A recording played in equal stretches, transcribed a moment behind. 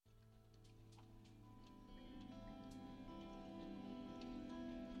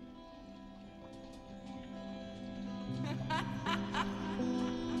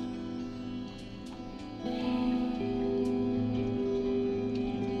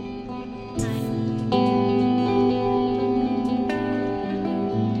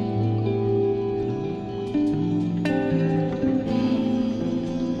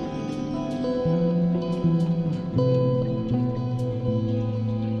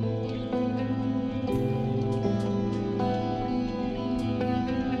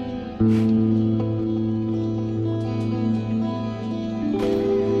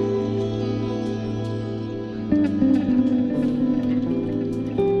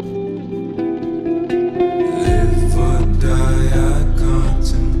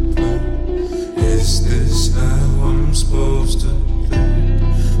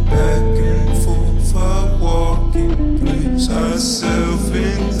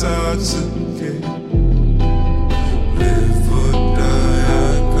intoxicate. Live or die, I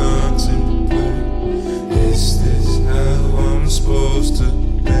contemplate. Is this how I'm supposed to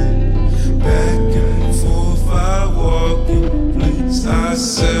be? Back and forth, I walk in place. I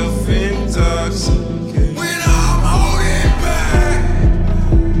self-intoxicate.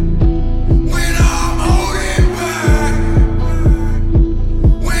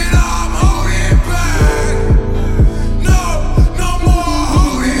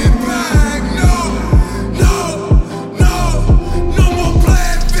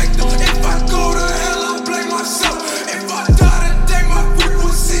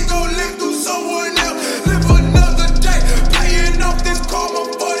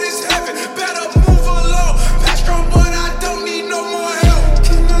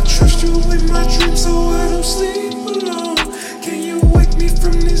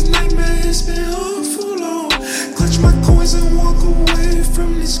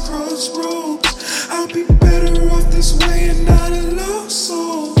 I'll be better off this way and not a lost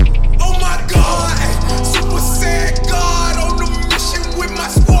soul. Oh my God, super sad God on the mission with my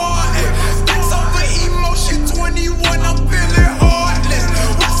squad. That's over emotion 21, I'm feeling heartless.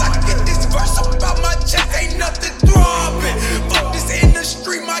 Once I get this verse about my chest, ain't nothing throbbing. Fuck this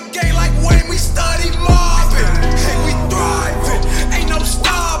industry, my game like Wayne, we study mobbing. Hey, we thriving, ain't no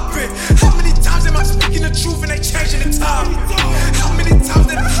stopping. How many times am I speaking the truth and they changing the topic? How many times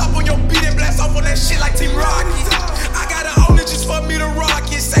did I hop on your beat and blast off on that shit like T.R.3? I gotta own it just for me to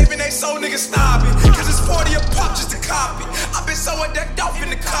rock it. Saving they soul, niggas stop it. Cause it's 40 a pop just a copy. I've been so decked off in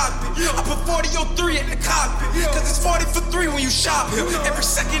the cockpit. I put 40 or 3 in the cockpit. Cause it's 40 for 3 when you shop here. Every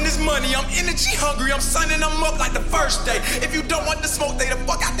second is money, I'm energy hungry. I'm sunning them up like the first day. If you don't want the smoke, they the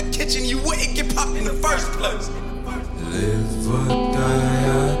fuck out the kitchen. You wouldn't get popped in the first place. Live or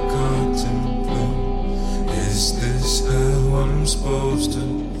die, I contemplate. Is this how I'm supposed to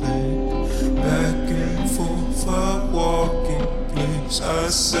think? Back and forth, I walk in place. I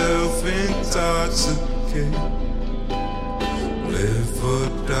self-intoxicate. Live or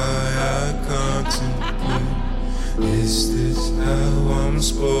die, I contemplate. Is this how I'm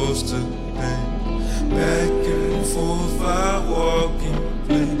supposed to think? Back and forth, I walk in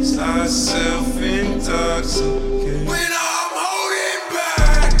place. I self-intoxicate.